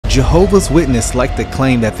Jehovah's Witnesses like to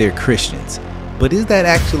claim that they're Christians, but is that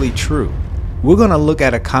actually true? We're going to look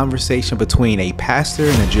at a conversation between a pastor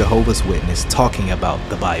and a Jehovah's Witness talking about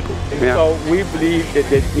the Bible. Yeah. So we believe that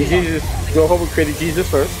Jehovah created Jesus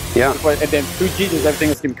first, and then through Jesus everything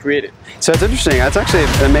else can be created. So it's interesting. That's actually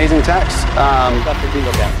an amazing text.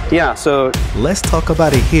 Yeah, so let's talk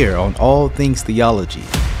about it here on All Things Theology.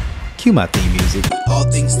 Cue my theme music. All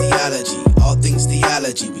things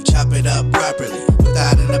theology, we chop it up properly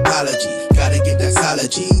without an apology. Gotta give that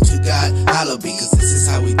theology to God, hallowed be, cause this is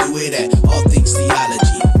how we do it at All Things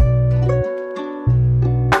Theology.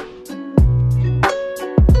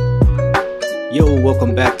 Yo,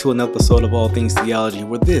 welcome back to another episode of All Things Theology,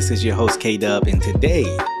 where this is your host K-Dub, and today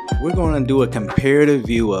we're going to do a comparative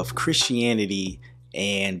view of Christianity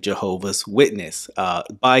and Jehovah's Witness.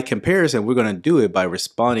 By comparison, we're going to do it by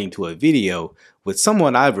responding to a video with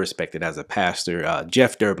someone I've respected as a pastor,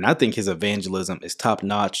 Jeff Durbin. I think his evangelism is top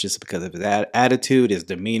notch just because of his attitude, his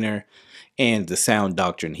demeanor, and the sound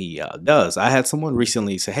doctrine he does. I had someone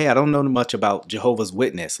recently say, hey, I don't know much about Jehovah's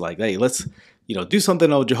Witness. Like, hey, let's do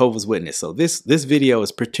something on Jehovah's Witness. So this video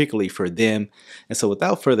is particularly for them. And so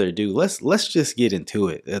without further ado, let's just get into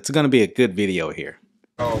it. It's going to be a good video here.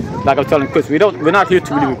 Like I was telling Chris, we're not here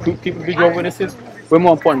to really recruit people to be Jehovah's Witnesses. We're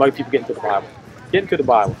more important about people getting to the Bible. Get into the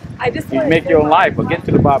Bible. You make your own life, but get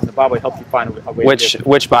into the Bible. The Bible helps you find a way.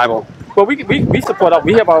 Which Bible? Well, we support.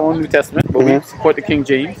 We have our own New Testament, but we support the King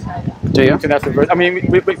James. Do you? International version. I mean,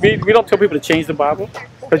 we don't tell people to change the Bible.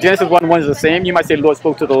 Because Genesis 1:1 is the same. You might say the Lord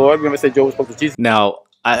spoke to the Lord. We might say Jehovah spoke to Jesus. Now,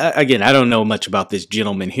 I don't know much about this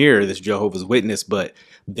gentleman here, this Jehovah's Witness, but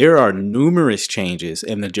there are numerous changes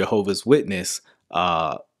in the Jehovah's Witness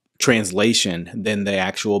translation than the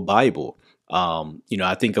actual Bible.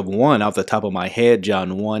 I think of one off the top of my head,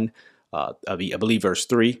 John 1, I believe verse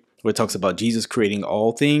 3, where it talks about Jesus creating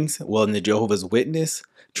all things. Well, in the Jehovah's Witness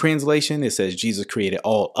translation, it says Jesus created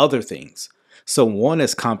all other things. So one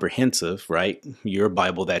is comprehensive, right? Your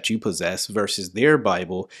Bible that you possess versus their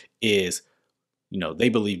Bible is, they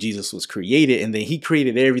believe Jesus was created and then he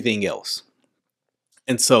created everything else.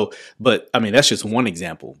 And so, but I mean, that's just one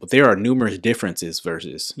example, but there are numerous differences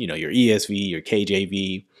versus, your ESV, your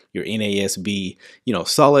KJV, your NASB,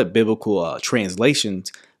 solid biblical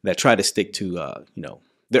translations that try to stick to,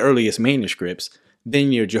 the earliest manuscripts.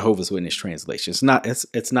 Then your Jehovah's Witness translation.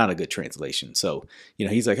 It's not a good translation. So,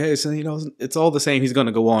 he's like, hey, so, it's all the same. He's going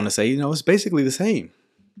to go on and say, it's basically the same.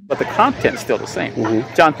 But the content is still the same.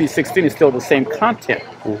 John 3:16 is still the same content.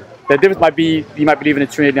 The difference might be, you might believe in the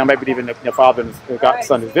Trinity, I might believe in the Father and the God,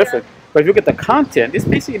 Son is different. But if you look at the content, it's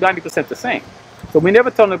basically 90% the same. So we never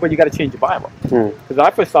tell anybody you got to change your Bible. Because when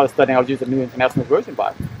I first started studying, I was using the New International Version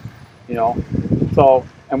Bible. So,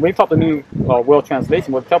 and when we talk the New World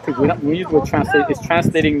Translation, we'll tell people we use the word translate. It's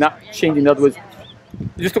translating, not changing. In other words,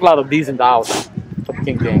 you just took a lot of these and thous from the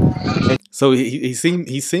King James. So he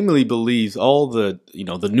seemingly believes all the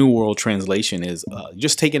the New World Translation is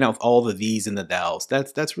just taking out all the these and the thous.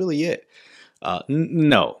 That's really it.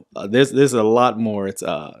 No, there's a lot more. It's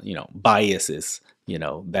biases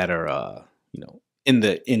that are in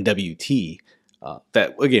the NWT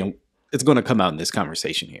that again it's going to come out in this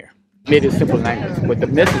conversation here. Made it simple language, but the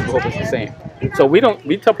message we hope is the same. So we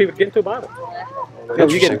tell people to get into the Bible. If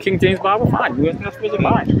you get a King James Bible, fine. That's really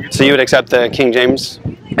fine. So you would accept the King James?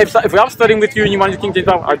 If I was studying with you and you wanted the King James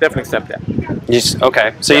Bible, I'd definitely accept that.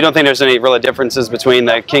 Okay. So you don't think there's any real differences between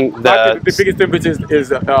the King? The biggest difference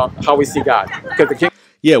is how we see God. Because the King.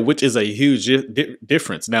 Yeah, which is a huge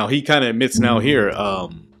difference. Now he kind of admits now here.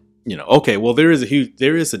 Okay, well there is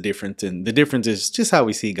a difference, and the difference is just how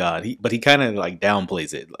we see God. But he kind of like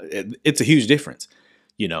downplays it. It's a huge difference.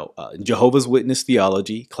 Jehovah's Witness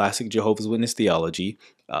theology, classic Jehovah's Witness theology.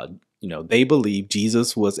 They believe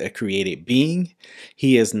Jesus was a created being.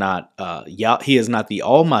 He is not he is not the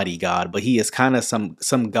Almighty God, but he is kind of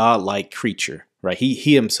some God-like creature, right?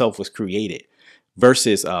 He himself was created.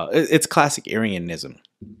 Versus it's classic Arianism,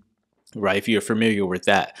 right? If you're familiar with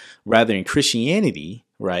that, rather in Christianity,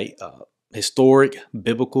 right? Historic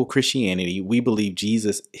biblical Christianity, we believe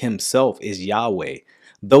Jesus himself is Yahweh,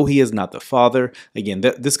 though he is not the Father. Again,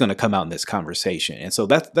 this is going to come out in this conversation, and so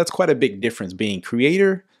that's quite a big difference. Being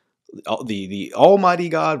creator, the Almighty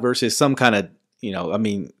God versus some kind of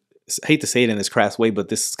I hate to say it in this crass way, but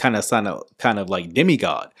this kind of like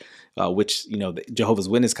demigod. Which the Jehovah's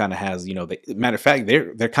Witness kind of has. Matter of fact,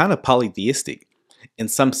 they're kind of polytheistic in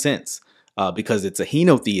some sense because it's a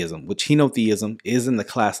henotheism, which henotheism is in the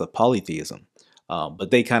class of polytheism. But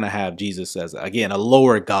they kind of have Jesus as again a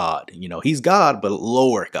lower God. He's God, but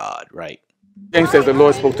lower God, right? James says the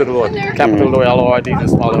Lord spoke to the Lord, capital Lord, L-O-R-D, and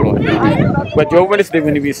small Lord. But Jehovah Witness did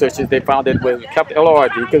when the researchers, they found it was capital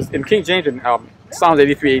L-O-R-D, because in King James, in Psalms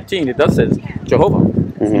 83:18, it does says Jehovah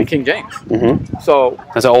in King James. So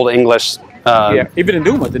that's an old English. Yeah, even the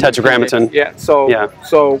new one, the Tetragrammaton. Yeah.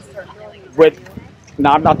 So with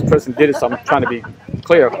now I'm not the person who did it, so I'm trying to be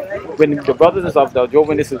clear. When the brothers of the Jehovah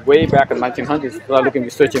Witnesses way back in the 1900s started looking,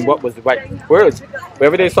 researching what was the right words,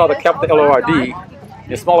 wherever they saw the capital L-O-R-D,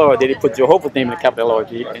 the smaller O-R-D, they put Jehovah's name in the capital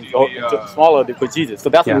L-O-R-D, and smaller they put Jesus. So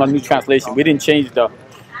that's my new translation. We didn't change the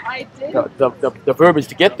verbiage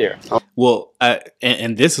to get there. Well,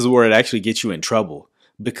 and this is where it actually gets you in trouble,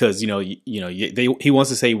 because he wants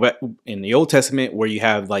to say what in the Old Testament, where you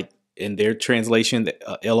have like in their translation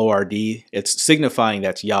the L-O-R-D, it's signifying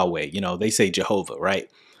that's Yahweh. They say Jehovah, right?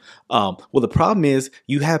 Well, the problem is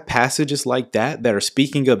you have passages like that are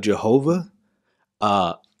speaking of Jehovah,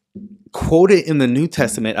 quoted in the New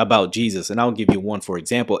Testament about Jesus, and I'll give you one for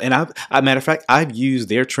example. And matter of fact, I've used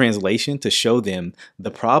their translation to show them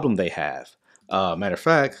the problem they have. Matter of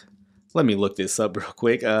fact, let me look this up real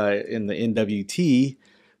quick. In the NWT,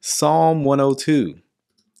 Psalm 102,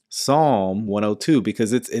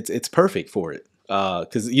 because it's perfect for it.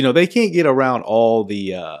 Because they can't get around all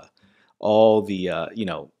the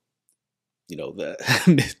the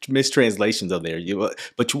mistranslations of there.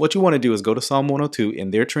 But what you want to do is go to Psalm 102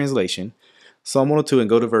 in their translation, Psalm 102, and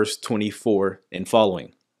go to verse 24 and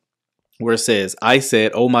following, where it says, "I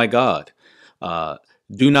said, oh my God,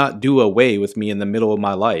 do not do away with me in the middle of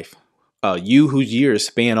my life. You whose years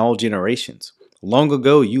span all generations. Long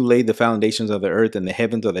ago, you laid the foundations of the earth, and the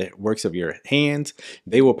heavens are the works of your hands.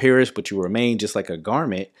 They will perish, but you will remain just like a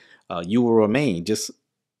garment. You will remain just,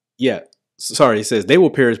 it says they will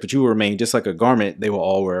perish, but you will remain just like a garment. They will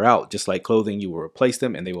all wear out. Just like clothing, you will replace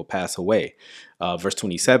them, and they will pass away." Verse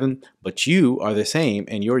 27, "But you are the same,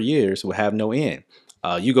 and your years will have no end."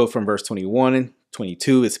 You go from verse 21 and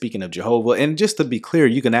 22, it's speaking of Jehovah. And just to be clear,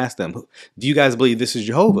 you can ask them, do you guys believe this is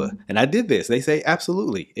Jehovah? And I did this. They say,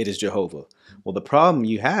 absolutely, it is Jehovah. Well, the problem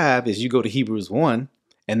you have is you go to Hebrews 1,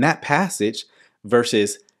 and that passage,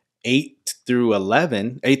 verses 8 through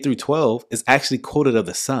 12, is actually quoted of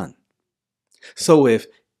the Son. So if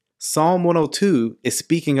Psalm 102 is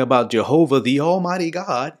speaking about Jehovah, the Almighty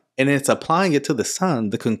God, and it's applying it to the Son,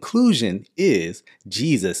 the conclusion is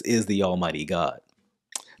Jesus is the Almighty God.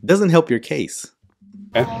 Doesn't help your case.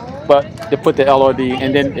 But they put the L-O-D,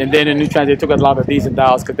 and then in the New Translation, they took a lot of these and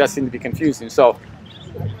thous, because that seemed to be confusing. So,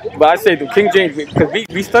 but I say the King James, because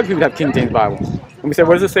we study people have King James Bible. And we said,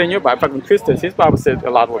 what does it say in your Bible? In fact, when Chris does, his Bible said a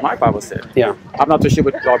lot of what my Bible said. Yeah. I'm not too sure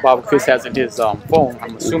what Bible Chris has in his phone.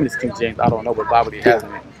 I'm assuming it's King James. I don't know what Bible he has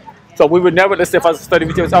in it. So we would never, let's say if I study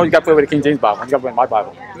with you, oh, you got to put away the King James Bible. You got to put in my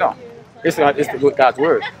Bible. No. It's God's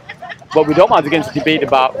Word. But we don't want to get into debate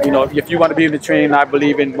about, if you want to be in the train, I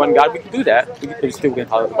believe in one God, we can do that. We can still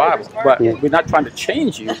get out of the Bible. But we're not trying to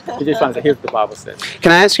change you. We're just trying to say, here's what the Bible says.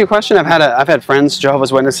 Can I ask you a question? I've had friends,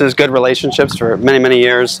 Jehovah's Witnesses, good relationships for many, many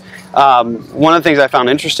years. One of the things I found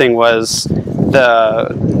interesting was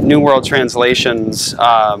the New World Translations,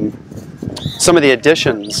 some of the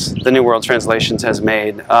additions the New World Translations has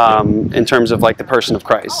made in terms of like the person of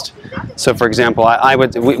Christ. So, for example,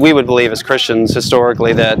 we would believe as Christians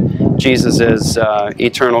historically that Jesus is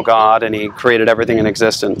eternal God and He created everything in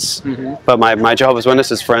existence. Mm-hmm. But my Jehovah's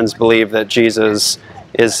Witnesses friends believe that Jesus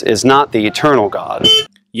is not the eternal God.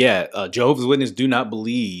 Yeah, Jehovah's Witnesses do not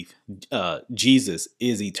believe Jesus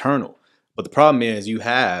is eternal. But the problem is you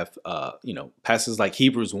have, passages like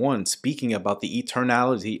Hebrews 1 speaking about the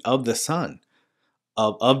eternality of the Son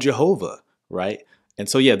of Jehovah, right? And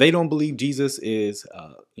so, they don't believe Jesus is,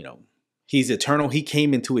 He's eternal. He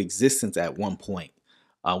came into existence at one point,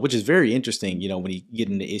 which is very interesting, when you get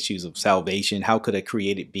into issues of salvation. How could a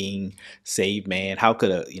created being save man? How could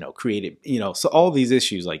a created, so all these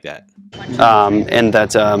issues like that. And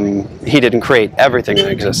that He didn't create everything in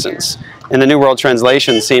existence. And the New World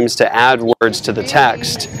Translation seems to add words to the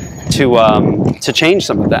text to change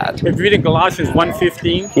some of that. If you read in Colossians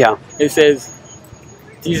 1:15, it says,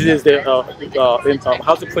 Jesus is the,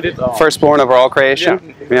 how's it put it? Firstborn over all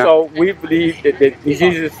creation. Yeah. So we believe that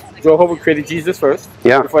Jesus, Jehovah created Jesus first.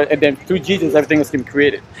 Yeah. And then through Jesus, everything else can be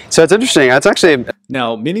created. So it's interesting. That's actually...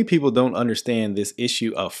 Now, many people don't understand this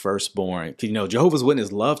issue of firstborn. Jehovah's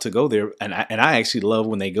Witnesses love to go there, and I actually love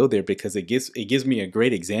when they go there because it gives me a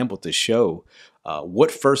great example to show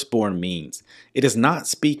what firstborn means. It is not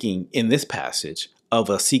speaking in this passage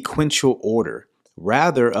of a sequential order,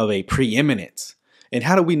 rather of a preeminence. And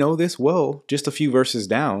how do we know this? Well, just a few verses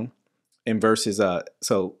down in verses,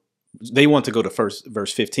 so they want to go to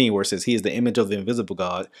verse 15 where it says, He is the image of the invisible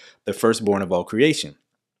God, the firstborn of all creation.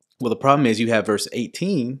 Well, the problem is you have verse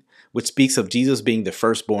 18, which speaks of Jesus being the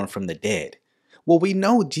firstborn from the dead. Well, we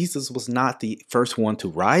know Jesus was not the first one to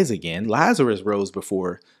rise again. Lazarus rose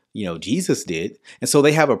before, Jesus did. And so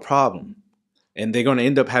they have a problem. And they're going to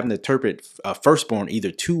end up having to interpret firstborn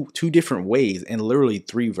either two different ways in literally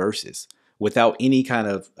 3 verses without any kind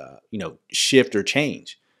of, shift or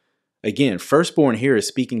change. Again, firstborn here is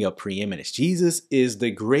speaking of preeminence. Jesus is the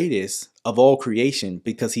greatest of all creation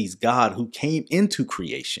because he's God who came into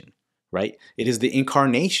creation, right? It is the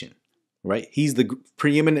incarnation, right? He's the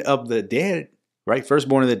preeminent of the dead, right?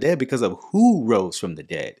 Firstborn of the dead because of who rose from the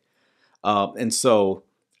dead. And so,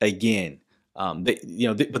 again,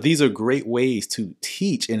 but these are great ways to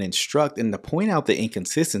teach and instruct and to point out the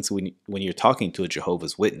inconsistency when you're talking to a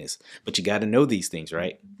Jehovah's Witness. But you got to know these things,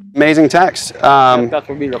 right? Amazing text. That's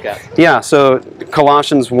what we look at. Yeah, so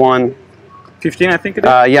Colossians 1:15, I think it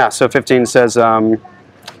is. Yeah, so 15 says,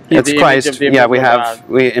 it's Christ. Yeah,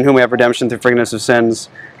 we in whom we have redemption through forgiveness of sins.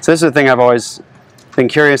 So this is the thing I've always been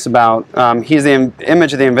curious about. He's the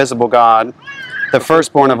image of the invisible God, the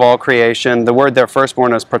firstborn of all creation. The word there,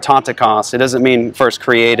 firstborn, is prototokos. It doesn't mean first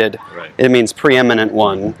created. Right. It means preeminent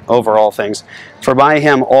one over all things. For by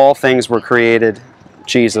him all things were created.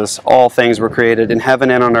 Jesus, all things were created in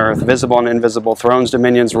heaven and on earth, visible and invisible, thrones,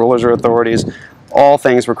 dominions, rulers, or authorities. All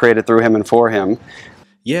things were created through him and for him.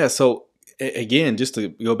 Yeah, so again, just to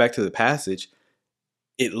go back to the passage,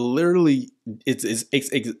 it literally,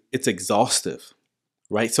 it's exhaustive.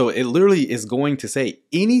 Right. So it literally is going to say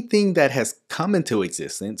anything that has come into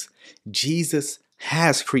existence, Jesus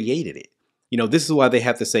has created it. This is why they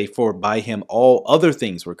have to say, for by him all other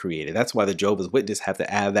things were created. That's why the Jehovah's Witness have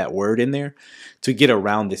to add that word in there to get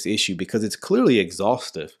around this issue, because it's clearly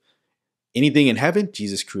exhaustive. Anything in heaven,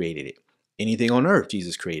 Jesus created it. Anything on earth,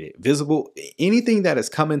 Jesus created it. Visible, anything that has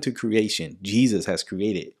come into creation, Jesus has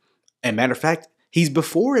created. And matter of fact, he's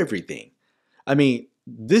before everything. I mean,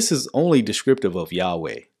 this is only descriptive of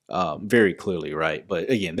Yahweh, very clearly, right? But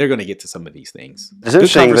again, they're going to get to some of these things. It's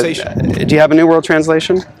interesting. Do you have a New World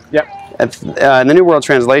Translation? Yep. In the New World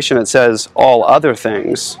Translation, it says all other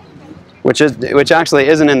things, which actually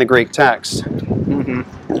isn't in the Greek text. Mm-hmm.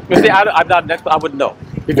 See, I'm not an expert. I wouldn't know.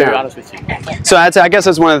 To be very honest with you. So I guess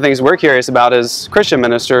that's one of the things we're curious about as Christian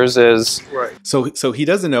ministers is. Right. So he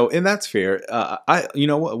doesn't know, and that's fair.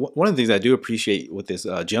 One of the things I do appreciate with this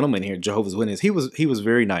gentleman here, Jehovah's Witness, he was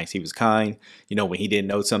very nice. He was kind. When he didn't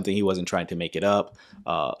know something, he wasn't trying to make it up.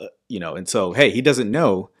 And so, hey, he doesn't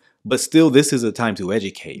know, but still, this is a time to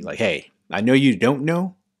educate. Like, hey, I know you don't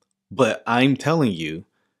know, but I'm telling you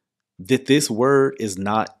that this word is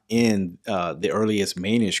not in the earliest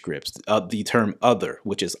manuscripts. The term "other,"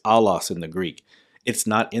 which is allos in the Greek, it's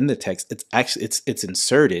not in the text. It's actually it's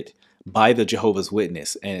inserted by the Jehovah's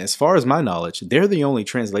Witness, and as far as my knowledge, they're the only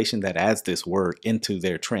translation that adds this word into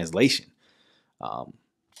their translation.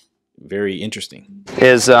 Very interesting.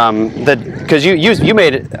 Is because you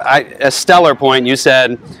made a stellar point. You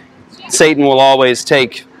said Satan will always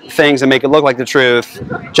take things and make it look like the truth,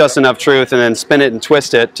 just enough truth, and then spin it and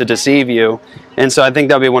twist it to deceive you. And so I think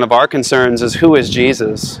that'll be one of our concerns is, who is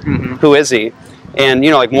Jesus? Mm-hmm. Who is he? And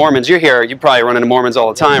like Mormons, you're here, you probably run into Mormons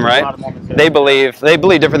all the time, right? They believe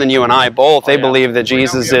different than you and I both. They believe that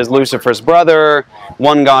Jesus is Lucifer's brother,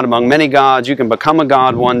 one God among many gods. You can become a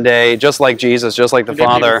god one day, just like Jesus, just like the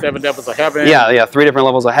Father. 7 levels of heaven. Yeah, 3 different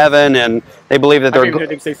levels of heaven, and they believe that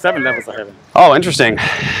they say 7 levels of heaven. Oh, interesting.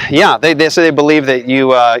 Yeah, they say they believe that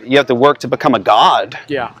you have to work to become a god.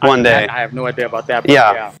 Yeah, one day. I have no idea about that. But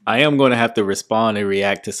yeah, I am going to have to respond and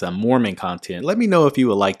react to some Mormon content. Let me know if you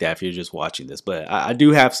would like that if you're just watching this, but I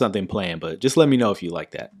do have something planned, but just let me know if you like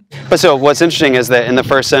that. But so what's interesting is that in the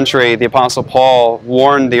first century, the Apostle Paul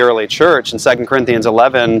warned the early church in 2 Corinthians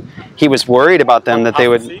 11. He was worried about them that they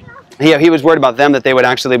would. He was worried about them that they would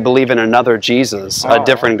actually believe in another Jesus, a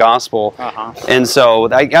different gospel. And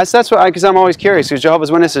so I guess that's what, because I'm always curious, because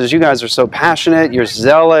Jehovah's Witnesses, you guys are so passionate, you're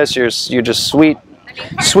zealous, you're just sweet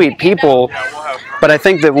people. But I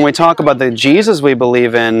think that when we talk about the Jesus we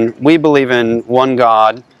believe in one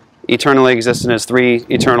God, eternally existent as 3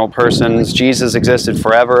 eternal persons. Jesus existed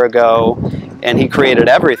forever ago, and he created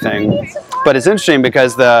everything. But it's interesting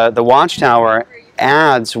because the Watchtower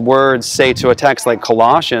adds words, say, to a text like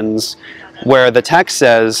Colossians, where the text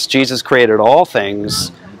says Jesus created all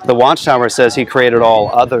things. The Watchtower says he created all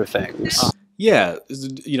other things. Yeah,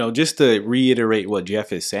 just to reiterate what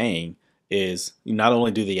Jeff is saying, is not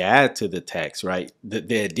only do they add to the text, right?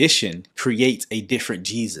 The addition creates a different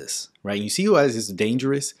Jesus, right? You see why this is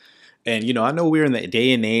dangerous? And, I know we're in the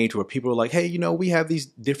day and age where people are like, hey, we have these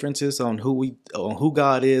differences on who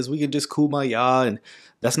God is. We can just kumbaya. And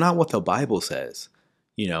that's not what the Bible says.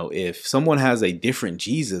 You know, if someone has a different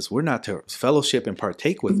Jesus, we're not to fellowship and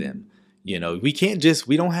partake with them. You know, we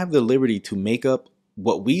don't have the liberty to make up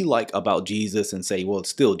what we like about Jesus and say, well, it's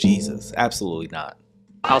still Jesus. Absolutely not.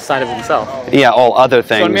 Outside of himself. Yeah, all other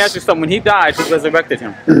things. So let me ask you something. When he died, who resurrected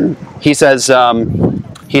him? He says,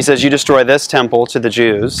 you destroy this temple to the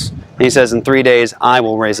Jews. And he says, in 3 days, I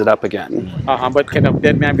will raise it up again. But can a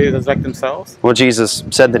dead man be resurrected themselves? Well, Jesus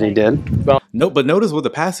said that he did. Well, No, but notice what the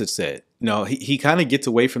passage said. You know, he kind of gets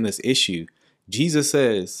away from this issue. Jesus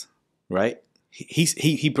says, right?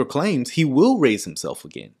 He proclaims he will raise himself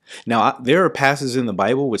again. Now, there are passages in the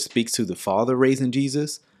Bible which speaks to the Father raising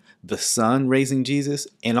Jesus, the Son raising Jesus,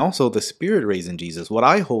 and also the Spirit raising Jesus. What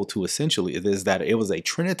I hold to essentially is that it was a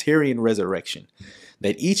Trinitarian resurrection,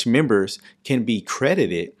 that each members can be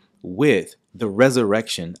credited with the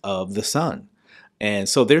resurrection of the Son. And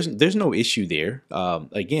so there's no issue there.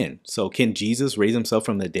 Again, so can Jesus raise himself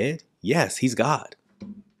from the dead? Yes, he's God.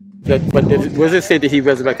 But what does it say that he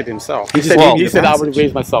resurrected himself? He said, I would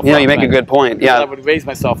raise myself up. You make a good point. Yeah. I would raise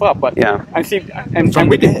myself up. But yeah. And from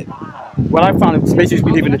the dead. What I found is basically you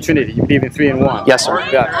believe in the Trinity. You believe in 3 in 1. Yes, sir.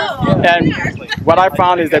 Yeah. And what I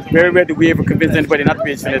found is that very rarely do we ever convince anybody not to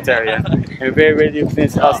be a Trinitarian. And very rarely do we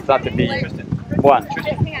convince us not to be one.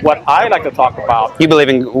 What I like to talk about... You believe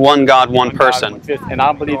in one God, one person. And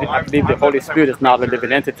I believe the Holy Spirit is not a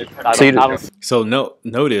living entity. So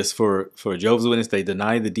notice for Jehovah's Witness, they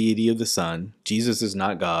deny the deity of the Son. Jesus is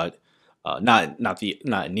not God, not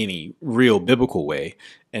in any real biblical way.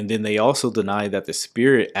 And then they also deny that the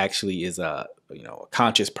Spirit actually is a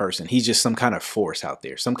conscious person. He's just some kind of force out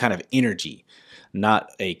there, some kind of energy,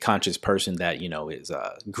 not a conscious person that is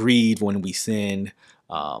grieved when we sin.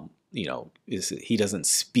 He doesn't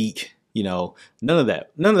speak. None of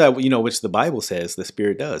that, which the Bible says the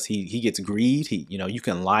Spirit does. He gets grieved. You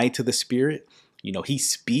can lie to the Spirit. He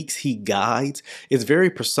speaks, he guides. It's very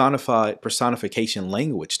personification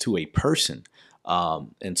language to a person.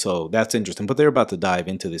 And so that's interesting. But they're about to dive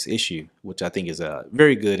into this issue, which I think is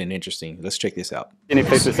very good and interesting. Let's check this out. Any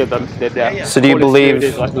place that said that so do you believe?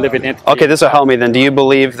 Is like living entity. Okay, this will help me then. Do you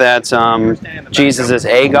believe that Jesus is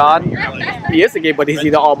a God? He is a God, but he's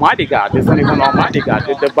the Almighty God. There's only one Almighty God.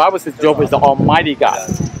 The Bible says Jehovah is the Almighty God.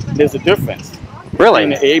 There's a difference. Really? In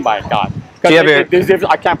the A-by God.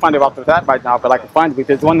 I can't find it out that right now, but I can find it because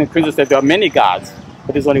there's one in Christians that there are many gods,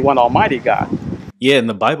 but there's only one Almighty God. Yeah, and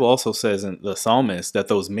the Bible also says in the psalmist that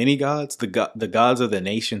those many gods, the gods of the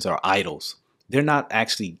nations, are idols. They're not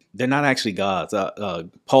actually gods.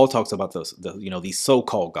 Paul talks about these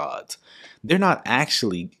so-called gods. They're not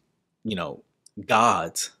actually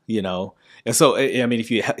gods. And so I mean,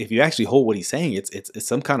 if you actually hold what he's saying, it's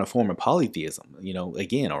some kind of form of polytheism.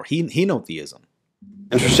 Again, or henotheism.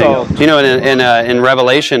 Interesting. In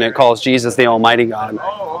Revelation, it calls Jesus the Almighty God.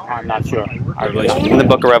 I'm not sure. In the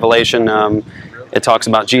book of Revelation, it talks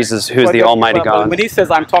about Jesus, who's the Almighty God. When he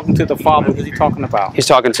says, I'm talking to the Father, who's he talking about? He's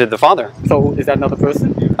talking to the Father. So is that another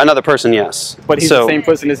person? Another person, yes. But he's the same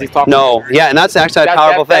person as he's talking to? No, yeah, and that's actually a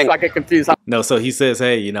powerful thing. That's why I get confused. No, so he says,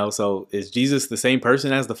 hey, so is Jesus the same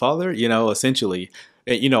person as the Father? Essentially.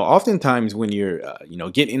 Oftentimes when you're,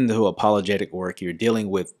 getting into apologetic work, you're dealing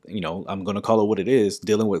with, I'm going to call it what it is,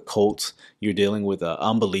 dealing with cults, you're dealing with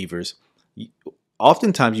unbelievers.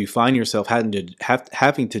 Oftentimes you find yourself having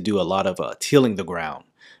to do a lot of tilling the ground.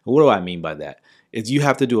 What do I mean by that? Is you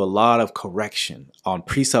have to do a lot of correction on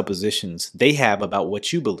presuppositions they have about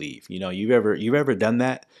what you believe. You've ever done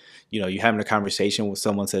that? You're having a conversation with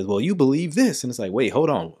someone says, well, you believe this. And it's like, wait,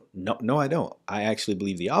 hold on. No, I don't. I actually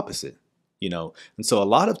believe the opposite. And so a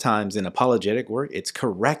lot of times in apologetic work, it's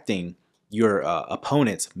correcting your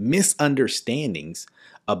opponent's misunderstandings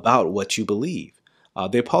about what you believe.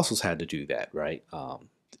 The apostles had to do that, right?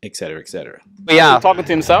 Et cetera, et cetera. Yeah. Talking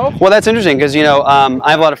to himself? Well, that's interesting because, I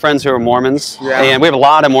have a lot of friends who are Mormons. Yeah. And we have a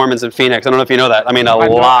lot of Mormons in Phoenix. I don't know if you know that. I mean, a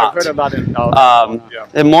lot. I've heard about it.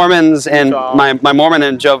 The Mormons and my Mormon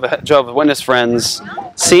and Jehovah Witness friends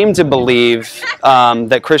seem to believe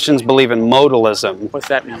that Christians believe in modalism. What's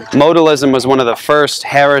that mean? Modalism was one of the first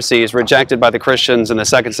heresies rejected by the Christians in the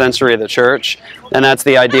 2nd century of the church. And that's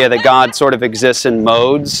the idea that God sort of exists in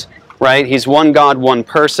modes. Right? He's one God, one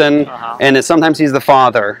person, and sometimes he's the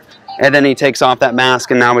Father, and then he takes off that mask,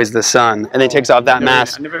 and now he's the Son, and then he takes off that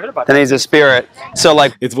mask, then he's the Spirit. So,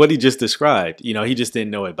 it's what he just described. He just didn't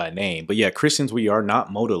know it by name. But yeah, Christians, we are not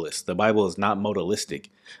modalists. The Bible is not modalistic.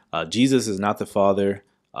 Jesus is not the Father.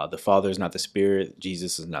 The Father is not the Spirit.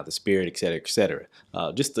 Jesus is not the Spirit, et cetera, et cetera.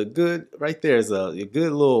 Just a good, right there is a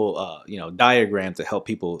good little, diagram to help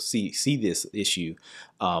people see this issue.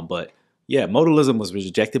 But yeah, modalism was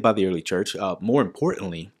rejected by the early church. More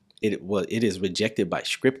importantly, it is rejected by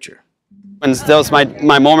Scripture. And those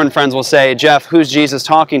my Mormon friends will say, Jeff, who's Jesus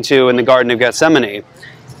talking to in the Garden of Gethsemane?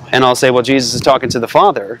 And I'll say, well, Jesus is talking to the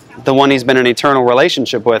Father, the one he's been in eternal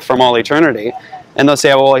relationship with from all eternity. And they'll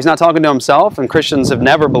say, well, he's not talking to himself, and Christians have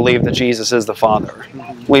never believed that Jesus is the Father.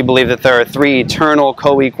 We believe that there are three eternal,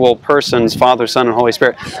 co-equal persons, Father, Son, and Holy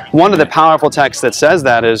Spirit. One of the powerful texts that says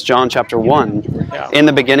that is John chapter 1. In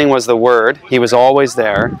the beginning was the Word, he was always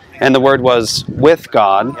there, and the Word was with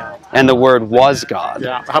God, and the Word was God.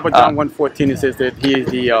 Yeah. How about John 1:14? It says that he is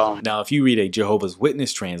the... Now, if you read a Jehovah's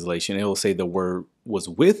Witness translation, it will say the Word was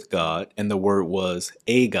with God and the Word was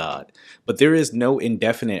a God. But there is no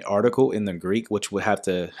indefinite article in the Greek, which would have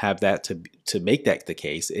to have that to make that the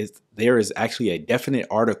case. There is actually a definite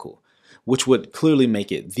article, which would clearly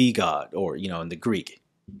make it the God, or, you know, in the Greek.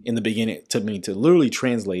 In the beginning, to literally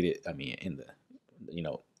translate it, I mean, in the, you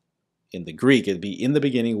know, in the Greek, it'd be in the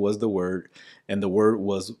beginning was the Word, and the Word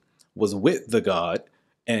was with the God,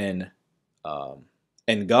 and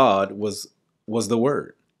God was the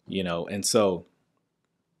Word, you know. And so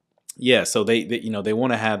yeah, so they you know, they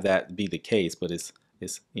want to have that be the case, but it's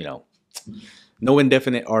you know, no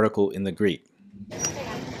indefinite article in the Greek.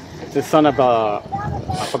 The son of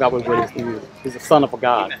I forgot what word it is. He's the son of a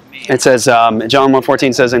God. It says, John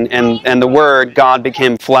 1:14 says, and the Word, God,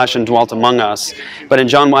 became flesh and dwelt among us. But in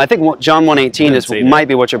John, I think John 1:18 might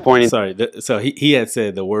be what you're pointing. Sorry, so he had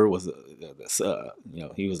said the Word was, you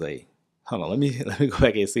know, he was a. Hold on, let me go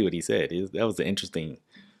back and see what he said. That was the interesting.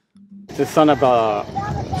 The son of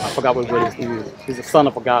I forgot what word it is. He's the son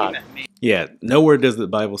of a God. Yeah, nowhere does the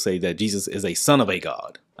Bible say that Jesus is a son of a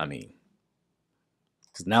God. I mean,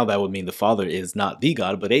 because now that would mean the Father is not the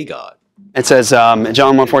God, but a God. It says, John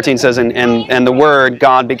 1:14 says, and the Word,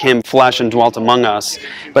 God, became flesh and dwelt among us.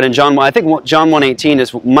 But in John, I think John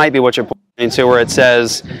 1:18 might be what you're pointing to, where it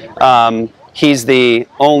says, he's the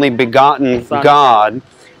only begotten God.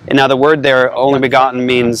 And now the word there, only begotten,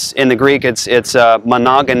 means, in the Greek, it's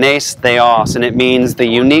monogenes theos, and it means the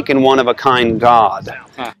unique and one-of-a-kind God.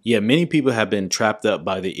 Yeah, many people have been trapped up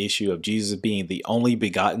by the issue of Jesus being the only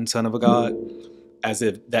begotten Son of a God, as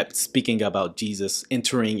if that's speaking about Jesus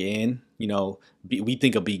entering in. You know, we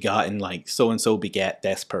think of begotten like so-and-so begat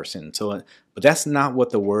this person. So, but that's not what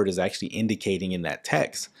the word is actually indicating in that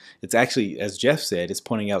text. It's actually, as Jeff said, it's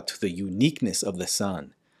pointing out to the uniqueness of the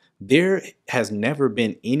Son. There has never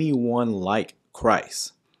been anyone like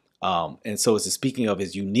Christ. And so it's speaking of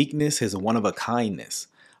his uniqueness, his one-of-a-kindness,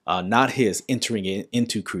 not his entering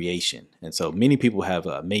into creation. And so many people have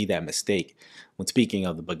made that mistake when speaking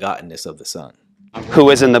of the begottenness of the Son.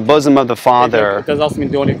 Who is in the bosom of the Father. Does also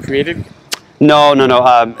mean the only created? No.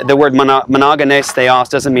 The word monogenes theos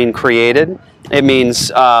doesn't mean created. It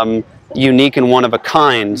means unique and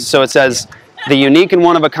one-of-a-kind. So it says, the unique and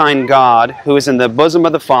one-of-a-kind God, who is in the bosom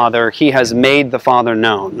of the Father, he has made the Father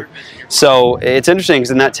known. So it's interesting,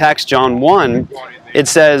 because in that text, John 1, it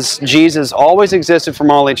says Jesus always existed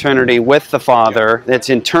from all eternity with the Father. It's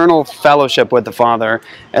eternal fellowship with the Father.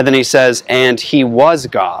 And then he says, and he was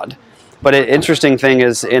God. But an interesting thing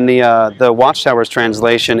is, in the Watchtower's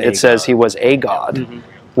translation, it says he was a God,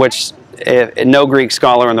 which no Greek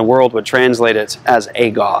scholar in the world would translate it as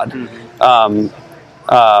a God.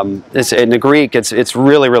 It's, in the Greek, it's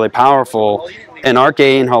really, really powerful. In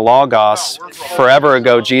archein halogos, forever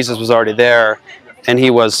ago, Jesus was already there, and he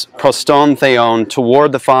was proston theon,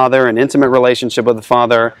 toward the Father, an intimate relationship with the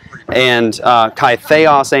Father. And kai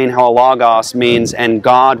theos ein halogos means, and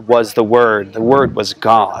God was the Word. The Word was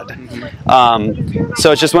God.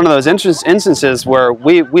 So it's just one of those instances where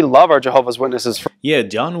we love our Jehovah's Witnesses. Yeah,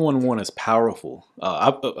 John 1:1 is powerful. I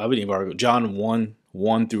would even argue John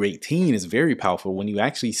 1 through 18 is very powerful. When you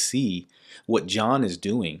actually see what John is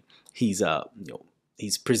doing, he's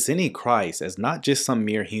he's presenting Christ as not just some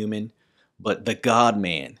mere human, but the God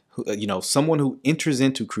man, someone who enters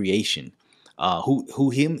into creation, who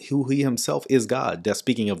he himself is God. That's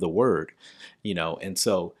speaking of the Word, and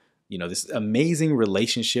so this amazing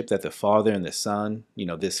relationship that the Father and the Son,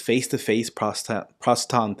 this face-to-face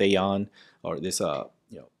proston theon, or this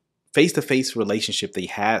face-to-face relationship they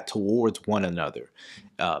had towards one another,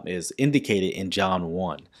 is indicated in John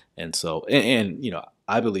 1. And so,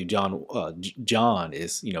 I believe John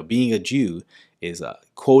is, being a Jew, is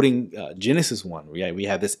quoting Genesis 1. Right? We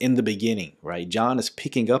have this in the beginning, right? John is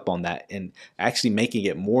picking up on that and actually making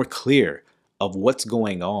it more clear of what's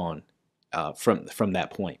going on from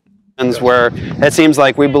that point. Where it seems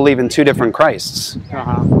like we believe in two different Christs,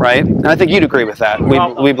 right? And I think you'd agree with that.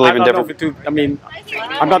 We believe in different.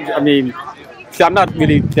 I'm not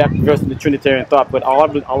really that versed in the Trinitarian thought, but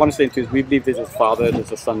all I'm saying too is we believe there's a Father,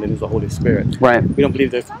 there's a Son, and there's a Holy Spirit. Right. We don't believe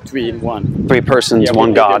there's three in one. Three persons,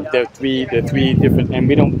 one God. They're three different, and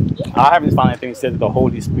we don't I haven't found anything that says the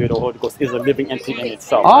Holy Spirit or Holy Ghost is a living entity in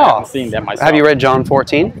itself. Oh. I haven't seen that myself. Have you read John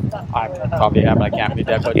 14? I probably have, but I can't read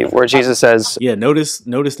that. But Where Jesus says, Yeah, notice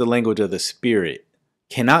the language of the Spirit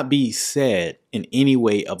cannot be said in any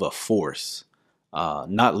way of a force.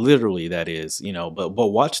 Not literally, that is, but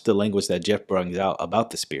watch the language that Jeff brings out about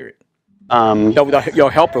the Spirit.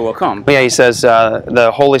 your helper will come. yeah, he says,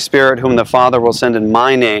 the Holy Spirit whom the Father will send in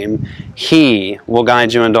my name, he will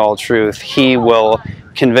guide you into all truth. He will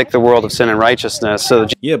convict the world of sin and righteousness. So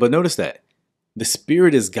Yeah, but notice that the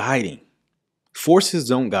Spirit is guiding. Forces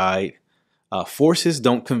don't guide. Forces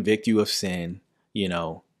don't convict you of sin.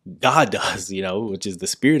 God does, which is the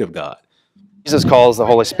Spirit of God. Jesus calls the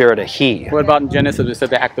Holy Spirit a he. What about in Genesis? It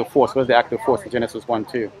said the active force. What's the active force in Genesis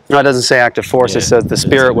 1:2? No, it doesn't say active force. It says the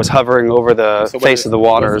Spirit was hovering over the So what face is- of the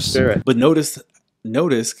what's waters. Spirit? But notice,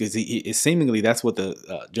 because seemingly that's what the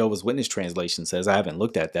Jehovah's Witness translation says. I haven't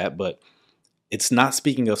looked at that, but it's not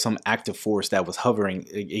speaking of some active force that was hovering.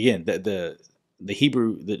 Again, the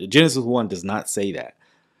Hebrew, the Genesis 1 does not say that.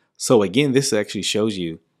 So again, this actually shows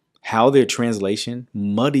you how their translation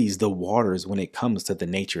muddies the waters when it comes to the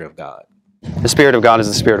nature of God. The Spirit of God is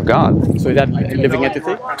the Spirit of God. So is that a living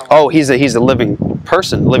entity? Oh, he's a living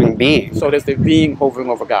person, living being. So there's the being hovering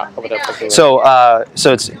over God. Over that.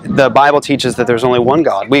 So it's the Bible teaches that there's only one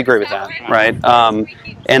God. We agree with that, right?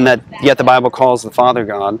 And that yet the Bible calls the Father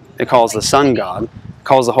God, it calls the Son God,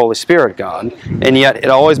 calls the Holy Spirit God, and yet it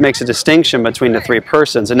always makes a distinction between the three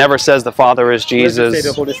persons. It never says the Father is Where does it say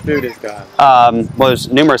Jesus. the Holy Spirit is God? Well, there's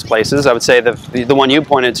numerous places. I would say the one you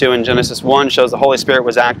pointed to in Genesis 1 shows the Holy Spirit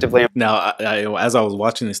was actively. Now, as I was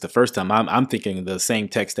watching this the first time, I'm thinking the same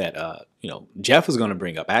text that Jeff was going to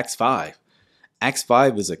bring up, Acts 5. Acts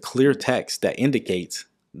 5 is a clear text that indicates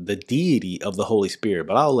the deity of the Holy Spirit,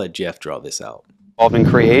 but I'll let Jeff draw this out. Involved in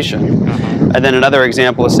creation. And then another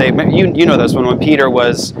example is, say, you know this one, when Peter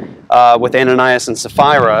was with Ananias and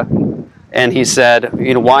Sapphira, and he said,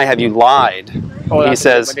 why have you lied? Oh, He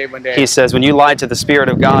says, when you lied to the Spirit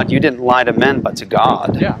of God, you didn't lie to men, but to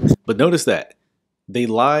God. Yeah. But notice that they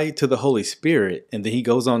lied to the Holy Spirit, and then he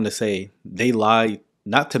goes on to say they lied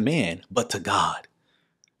not to man, but to God,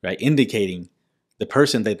 right? Indicating the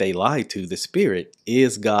person that they lied to, the Spirit,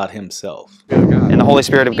 is God himself. And the Holy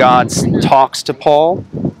Spirit of God talks to Paul.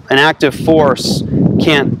 An active force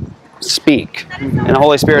can't speak. And the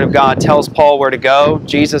Holy Spirit of God tells Paul where to go.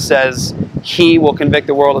 Jesus says he will convict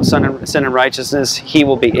the world of sin and righteousness. He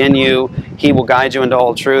will be in you. He will guide you into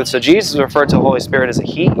all truth. So Jesus referred to the Holy Spirit as a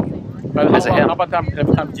he. But As a him. how about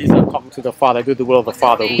every time Jesus is talking to the Father, do the will of the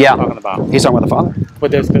Father? Who's Yeah. he talking about? He's talking about the Father.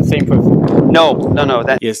 But there's the same person. No.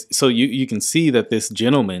 That Yes, so you can see that this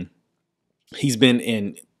gentleman, he's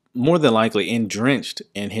been more than likely drenched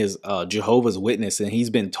in his Jehovah's Witness, and he's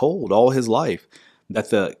been told all his life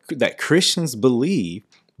that Christians believe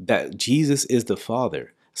that Jesus is the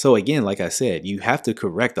Father. So again, like I said, you have to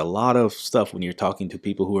correct a lot of stuff when you're talking to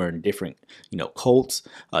people who are in different, cults,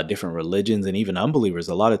 different religions, and even unbelievers.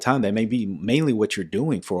 A lot of time that may be mainly what you're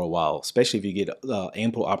doing for a while, especially if you get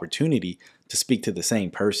ample opportunity to speak to the same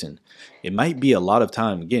person. It might be a lot of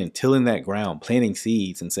time, again, tilling that ground, planting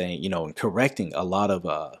seeds, and saying, and correcting a lot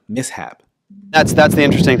of mishap. That's the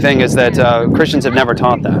interesting thing is that Christians have never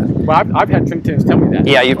taught that. Well, I've had Trinitarians tell me that.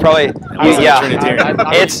 Yeah, you've probably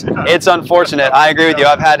it's unfortunate. I agree with you.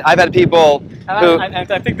 I've had people who And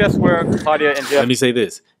I think that's where Claudia and Jeff. Let me say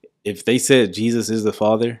this. If they said Jesus is the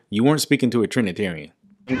Father, you weren't speaking to a Trinitarian.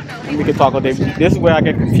 We can talk all day. This is where I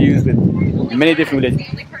get confused with many different religions.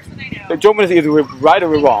 The Jehovah's Witness, either we're right or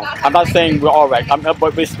we're wrong. I'm not saying we're all right,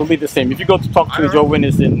 but it's going to be the same. If you go to talk to the Jehovah's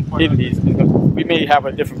Witness in Italy, we may have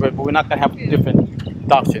a different, but we're not going to have a different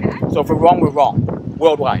doctrine. So if we're wrong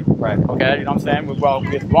worldwide. Right. Okay, you know what I'm saying? We're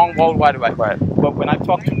wrong worldwide, right? But when I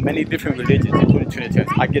talk to many different religions, including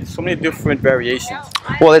Trinitarians, I get so many different variations.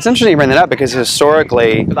 Well, it's interesting you bring that up because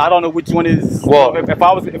historically, Because I don't know which one is. Well- if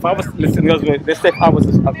I was listening, let's say if I was,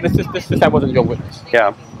 let's say I wasn't your witness.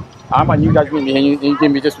 yeah, You guys meet me and you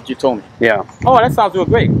give me just what you told me. yeah. Oh, that sounds real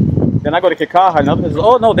great. Then I go to Kikaha and others.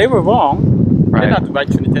 Oh no, they were wrong. Right. They're not the right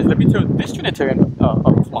Trinitarians. Let me tell this Trinitarian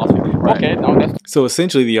philosophy. Right. Okay, no, that's So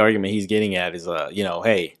essentially the argument he's getting at is,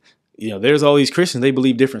 hey, there's all these Christians, they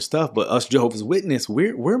believe different stuff, but us Jehovah's Witness,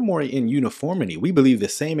 we're more in uniformity. We believe the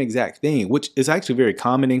same exact thing, which is actually very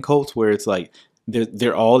common in cults where it's like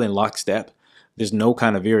they're all in lockstep. There's no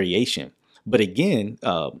kind of variation. But again,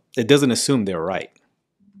 it doesn't assume they're right.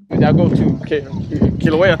 I go to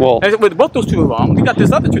Kilauea. Well- With both those two are wrong. We got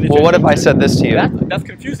this other Trinitarian. Well, what if I said this to you? That's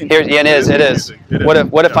confusing. It is.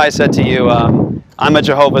 What if I said to you, I'm a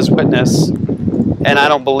Jehovah's Witness, and I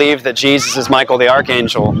don't believe that Jesus is Michael the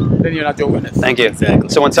Archangel? Then you're not your witness. Thank you. Exactly.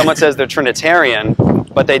 So when someone says they're Trinitarian,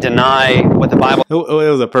 but they deny what the Bible It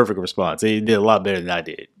was a perfect response. He did a lot better than I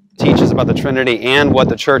did. teaches about the Trinity and what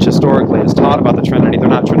the church historically has taught about the Trinity. They're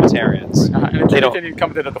not Trinitarians. And the They Trinity don't. didn't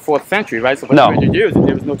come to the 4th century, right? So for No. 200 years,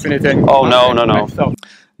 there was no Trinitarian. Oh, no, no, no. Right? So,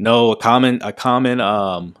 No, a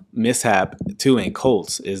common mishap too in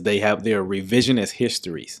cults is they have their revisionist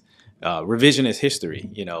histories. Revisionist history,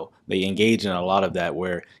 they engage in a lot of that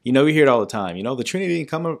where, you hear it all the time, the Trinity didn't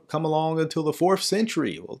come along until the 4th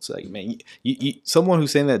century. Well, it's like, man, someone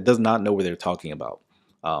who's saying that does not know what they're talking about.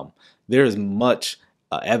 There is much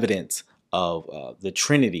evidence of the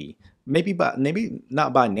Trinity, maybe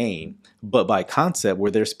not by name, but by concept, where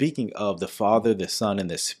they're speaking of the Father, the Son, and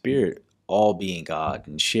the Spirit all being God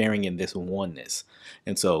and sharing in this oneness.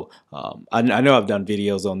 And so I know I've done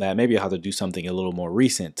videos on that. Maybe I'll have to do something a little more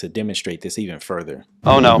recent to demonstrate this even further.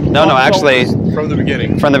 Oh, no. Actually, From the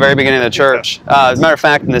beginning. from the very beginning of the church. As a matter of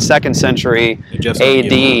fact, in the 2nd century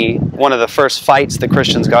AD, one of the first fights the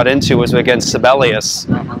Christians got into was against Sibelius,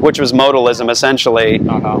 which was modalism, essentially.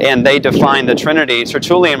 And they defined the Trinity.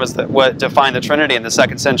 Tertullian was what defined the Trinity in the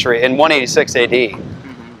 2nd century, in 186 AD.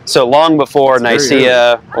 So long before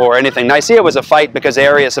Nicaea or anything. Nicaea was a fight because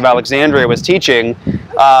Arius of Alexandria was teaching.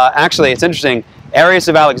 Actually, it's interesting. Arius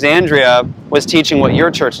of Alexandria was teaching what your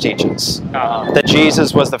church teaches, that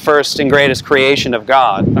Jesus was the first and greatest creation of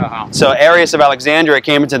God. So Arius of Alexandria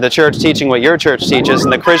came into the church teaching what your church teaches,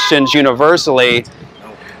 and the Christians universally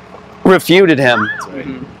refuted him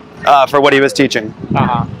for what he was teaching.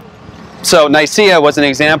 So Nicaea was an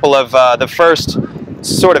example of the first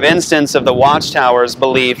sort of instance of the Watchtower's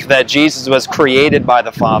belief that Jesus was created by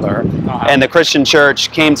the Father, and the Christian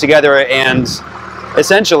church came together and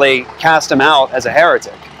essentially cast him out as a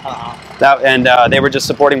heretic. They were just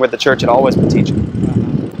supporting what the church had always been teaching.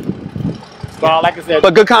 well, like I said,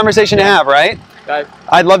 But good conversation to have, right?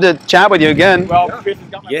 I'd love to chat with you again. well, Chris has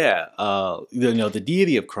got my The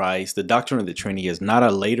deity of Christ, the doctrine of the Trinity, is not a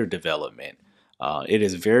later development. It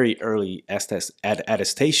is very early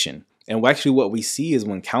attestation. And actually what we see is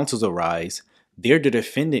when councils arise, they're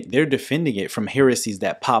defending it from heresies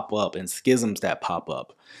that pop up and schisms that pop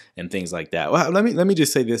up and things like that. Well, let me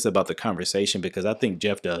just say this about the conversation, because I think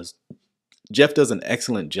Jeff does an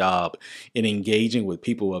excellent job in engaging with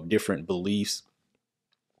people of different beliefs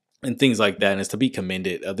and things like that, and it's to be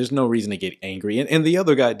commended. There's no reason to get angry, and the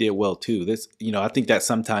other guy did well too. This, I think that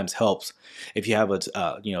sometimes helps if you have a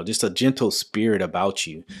just a gentle spirit about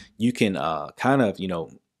you. You can kind of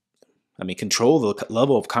control the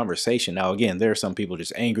level of conversation. Now, again, there are some people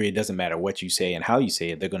just angry. It doesn't matter what you say and how you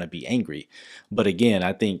say it, they're going to be angry. But again,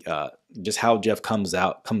 I think just how Jeff comes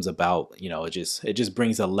about, it just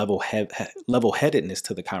brings a level-headedness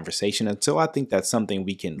to the conversation. And so I think that's something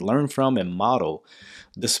we can learn from and model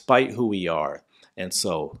despite who we are. And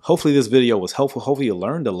so hopefully this video was helpful. Hopefully you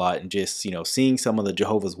learned a lot, and just, seeing some of the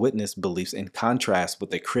Jehovah's Witness beliefs in contrast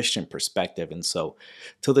with a Christian perspective. And so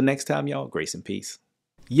till the next time, y'all, grace and peace.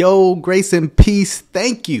 Yo, grace and peace.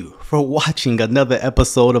 Thank you for watching another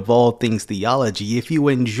episode of All Things Theology. If you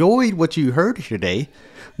enjoyed what you heard today,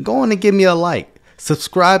 go on and give me a like.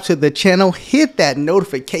 Subscribe to the channel. Hit that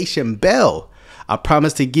notification bell. I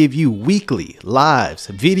promise to give you weekly lives,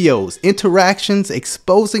 videos, interactions,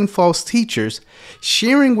 exposing false teachers,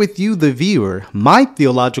 sharing with you, the viewer, my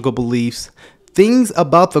theological beliefs, things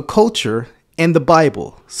about the culture, and the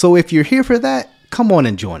Bible. So if you're here for that, come on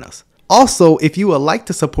and join us. Also, if you would like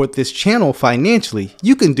to support this channel financially,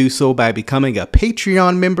 you can do so by becoming a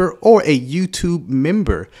Patreon member or a YouTube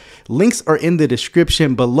member. Links are in the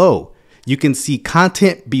description below. You can see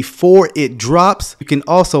content before it drops. You can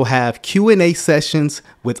also have Q&A sessions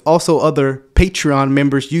with also other Patreon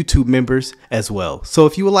members, YouTube members as well. So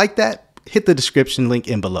if you would like that, hit the description link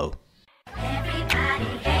in below.